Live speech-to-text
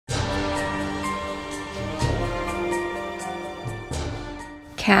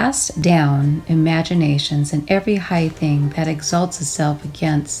Cast down imaginations and every high thing that exalts itself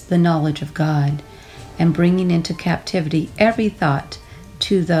against the knowledge of God, and bringing into captivity every thought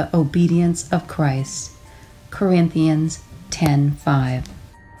to the obedience of Christ. Corinthians 10:5.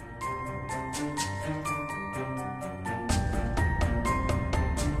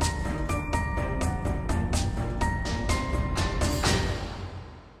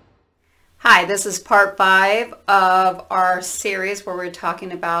 Hi, this is part 5 of our series where we're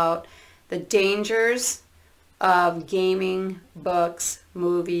talking about the dangers of gaming, books,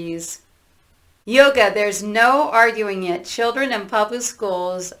 movies, yoga. There's no arguing it. Children in public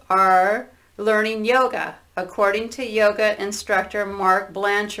schools are learning yoga. According to yoga instructor Mark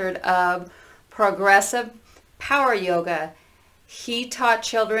Blanchard of Progressive Power Yoga, he taught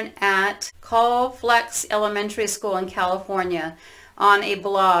children at Colflex Elementary School in California. On a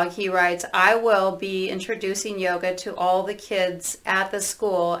blog, he writes, "I will be introducing yoga to all the kids at the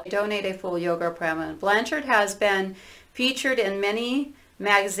school. Donate a full yoga program." Blanchard has been featured in many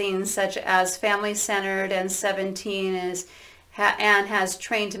magazines such as Family Centered and 17 and has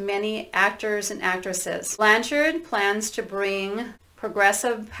trained many actors and actresses. Blanchard plans to bring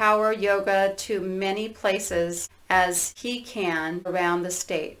progressive power yoga to many places as he can around the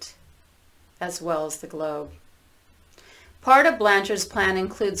state as well as the globe. Part of Blanchard's plan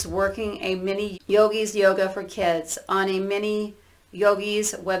includes working a mini yogis yoga for kids on a mini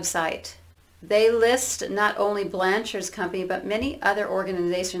yogis website. They list not only Blanchard's company but many other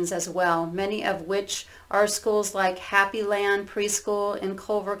organizations as well, many of which are schools like Happy Land Preschool in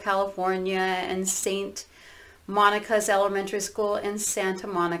Culver, California, and St. Monica's Elementary School in Santa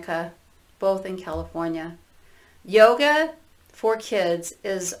Monica, both in California. Yoga for kids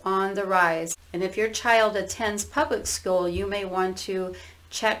is on the rise, and if your child attends public school, you may want to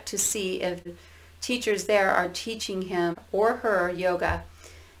check to see if teachers there are teaching him or her yoga.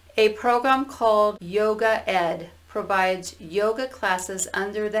 A program called Yoga Ed provides yoga classes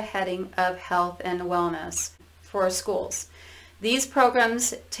under the heading of health and wellness for schools. These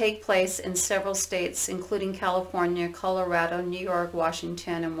programs take place in several states, including California, Colorado, New York,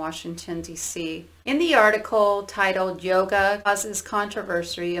 Washington, and Washington, D.C. In the article titled "Yoga Causes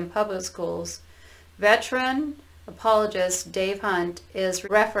Controversy in Public Schools," veteran apologist Dave Hunt is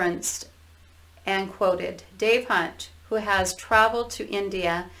referenced and quoted. Dave Hunt, who has traveled to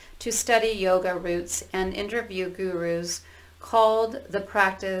India to study yoga roots and interview gurus, called the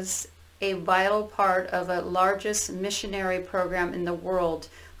practice a vital part of the largest missionary program in the world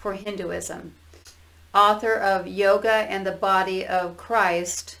for Hinduism. Author of Yoga and the Body of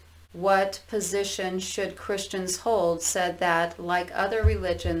Christ, What Position Should Christians Hold, said that, like other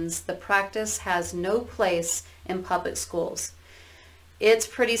religions, the practice has no place in public schools. It's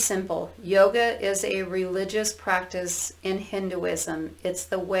pretty simple. Yoga is a religious practice in Hinduism. It's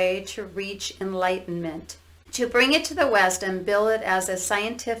the way to reach enlightenment. To bring it to the West and bill it as a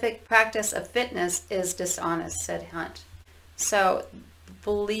scientific practice of fitness is dishonest, said Hunt. So,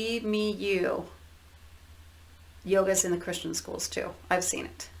 believe me, yoga's in the Christian schools too. I've seen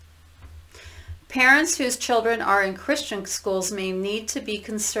it. Parents whose children are in Christian schools may need to be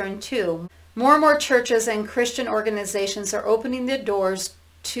concerned too. More and more churches and Christian organizations are opening their doors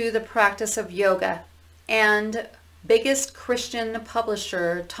to the practice of yoga, and biggest Christian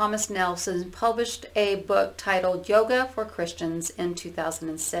publisher Thomas Nelson published a book titled Yoga for Christians in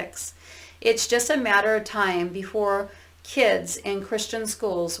 2006. It's just a matter of time before kids in Christian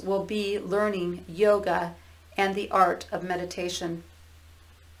schools will be learning yoga and the art of meditation.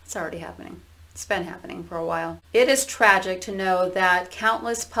 It's already happening. It's been happening for a while. It is tragic to know that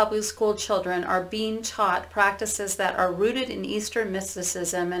countless public school children are being taught practices that are rooted in Eastern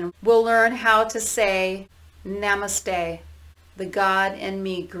mysticism and will learn how to say Namaste, the God in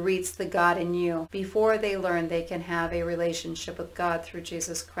me greets the God in you, before they learn they can have a relationship with God through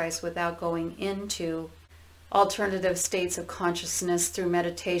Jesus Christ without going into alternative states of consciousness through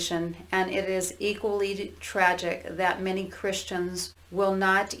meditation. And it is equally tragic that many Christians will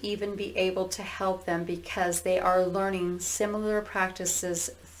not even be able to help them because they are learning similar practices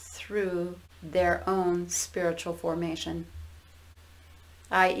through their own spiritual formation,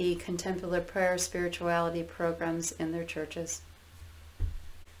 i.e. contemplative prayer, spirituality programs in their churches.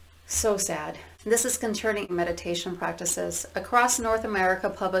 So sad. This is concerning meditation practices. Across North America,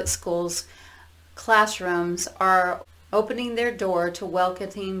 public schools, classrooms are opening their door to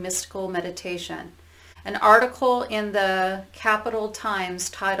welcoming mystical meditation. An article in the Capital Times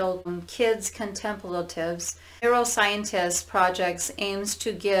titled Kids Contemplatives, Neuroscientist Projects aims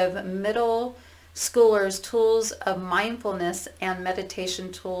to give middle schoolers tools of mindfulness and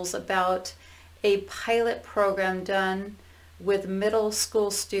meditation tools about a pilot program done with middle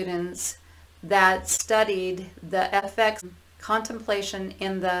school students that studied the effects of contemplation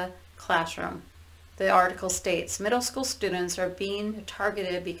in the classroom. The article states, middle school students are being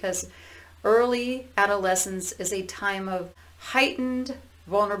targeted because early adolescence is a time of heightened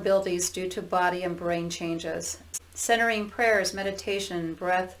vulnerabilities due to body and brain changes. Centering prayers, meditation,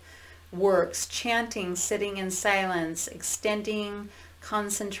 breath works, chanting, sitting in silence, extending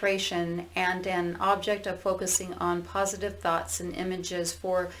concentration, and an object of focusing on positive thoughts and images,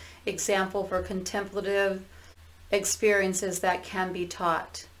 for example, for contemplative experiences that can be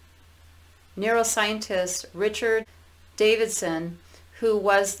taught. Neuroscientist Richard Davidson, who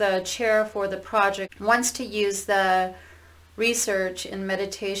was the chair for the project, wants to use the research in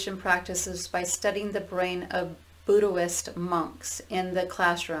meditation practices by studying the brain of Buddhist monks in the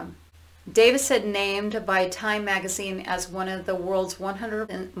classroom. Davidson, named by Time magazine as one of the world's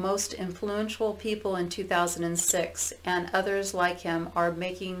 100 most influential people in 2006, and others like him are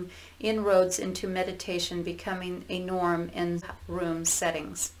making inroads into meditation becoming a norm in room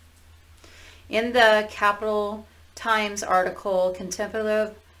settings. In the Capital Times article,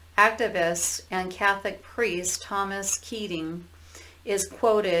 contemplative activist and Catholic priest Thomas Keating is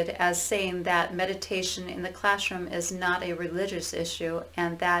quoted as saying that meditation in the classroom is not a religious issue,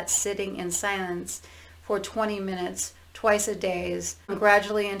 and that sitting in silence for 20 minutes twice a day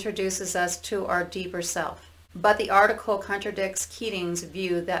gradually introduces us to our deeper self. But the article contradicts Keating's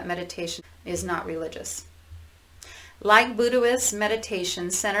view that meditation is not religious. Like Buddhist meditation,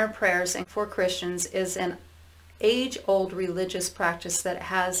 centered prayers for Christians is an age-old religious practice that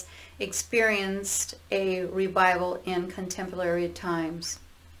has experienced a revival in contemporary times.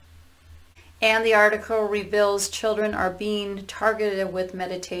 And the article reveals children are being targeted with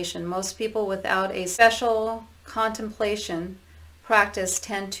meditation. Most people without a special contemplation practice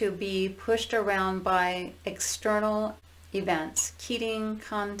tend to be pushed around by external events. Keating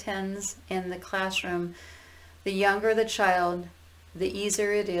contends in the classroom, the younger the child, the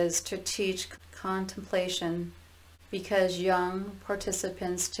easier it is to teach contemplation, because young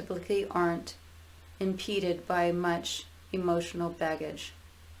participants typically aren't impeded by much emotional baggage.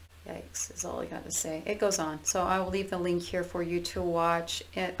 Yikes, is all I got to say. It goes on. So I will leave the link here for you to watch.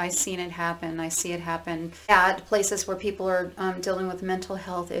 I've seen it happen. I see it happen at places where people are dealing with mental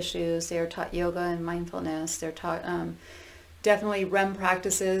health issues. They are taught yoga and mindfulness. They're taught definitely REM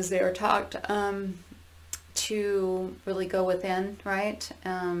practices. They are taught to really go within, right?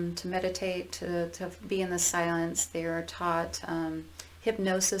 To meditate, to be in the silence. They are taught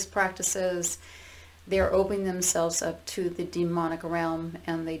hypnosis practices. They are opening themselves up to the demonic realm,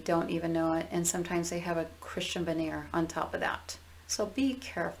 and they don't even know it. And sometimes they have a Christian veneer on top of that. So be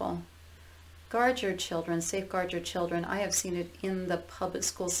careful. Guard your children, safeguard your children. I have seen it in the public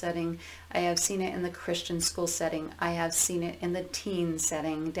school setting. I have seen it in the Christian school setting. I have seen it in the teen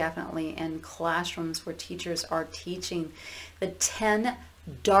setting, definitely, in classrooms where teachers are teaching the 10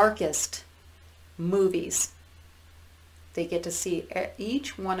 darkest movies. They get to see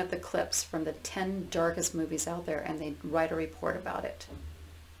each one of the clips from the 10 darkest movies out there, and they write a report about it.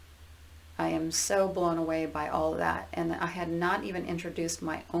 I am so blown away by all of that, and I had not even introduced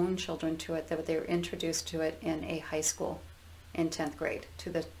my own children to it. They were introduced to it in a high school in 10th grade, to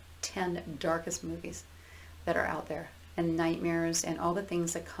the 10 darkest movies that are out there, and nightmares and all the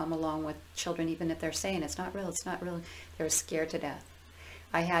things that come along with children, even if they're saying it's not real, it's not real. They're scared to death.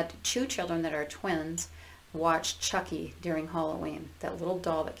 I had 2 children that are twins watch Chucky during Halloween, that little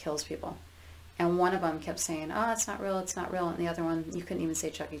doll that kills people. And one of them kept saying, oh, it's not real, it's not real. And the other one, you couldn't even say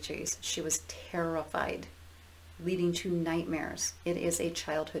Chuck E. Cheese. She was terrified, leading to nightmares. It is a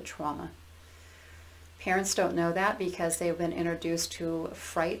childhood trauma. Parents don't know that because they've been introduced to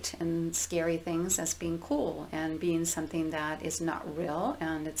fright and scary things as being cool and being something that is not real,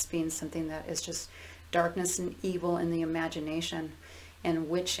 and it's being something that is just darkness and evil in the imagination, and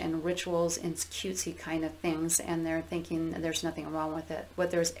witch and rituals and cutesy kind of things, and they're thinking there's nothing wrong with it, but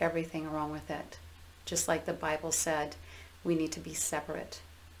there's everything wrong with it. Just like the Bible said, we need to be separate,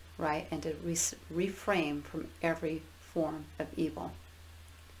 right? And to refrain from every form of evil.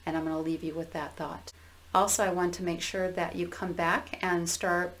 And I'm going to leave you with that thought. Also, I want to make sure that you come back and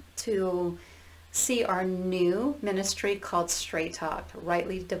start to see our new ministry called Straight Talk,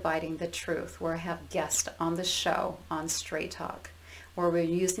 Rightly Dividing the Truth, where I have guests on the show on Straight Talk, where we're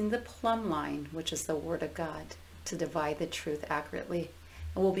using the plumb line, which is the Word of God, to divide the truth accurately.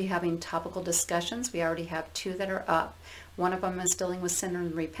 And we'll be having topical discussions. We already have 2 that are up. One of them is dealing with sin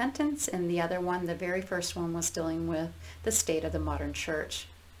and repentance, and the other one, the very first one, was dealing with the state of the modern church,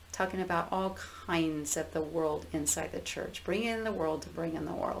 talking about all kinds of the world inside the church, bringing in the world to bring in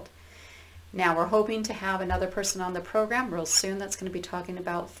the world. Now we're hoping to have another person on the program real soon that's going to be talking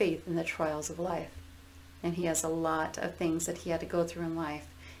about faith in the trials of life. And he has a lot of things that he had to go through in life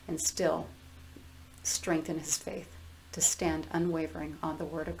and still strengthen his faith to stand unwavering on the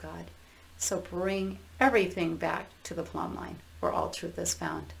Word of God. So bring everything back to the plumb line where all truth is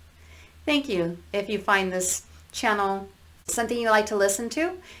found. Thank you. If you find this channel something you like to listen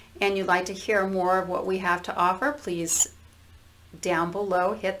to and you'd like to hear more of what we have to offer, please down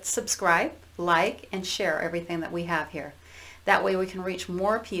below hit subscribe, like, and share everything that we have here. That way we can reach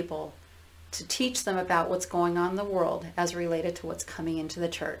more people to teach them about what's going on in the world as related to what's coming into the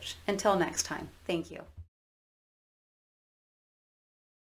church. Until next time, thank you.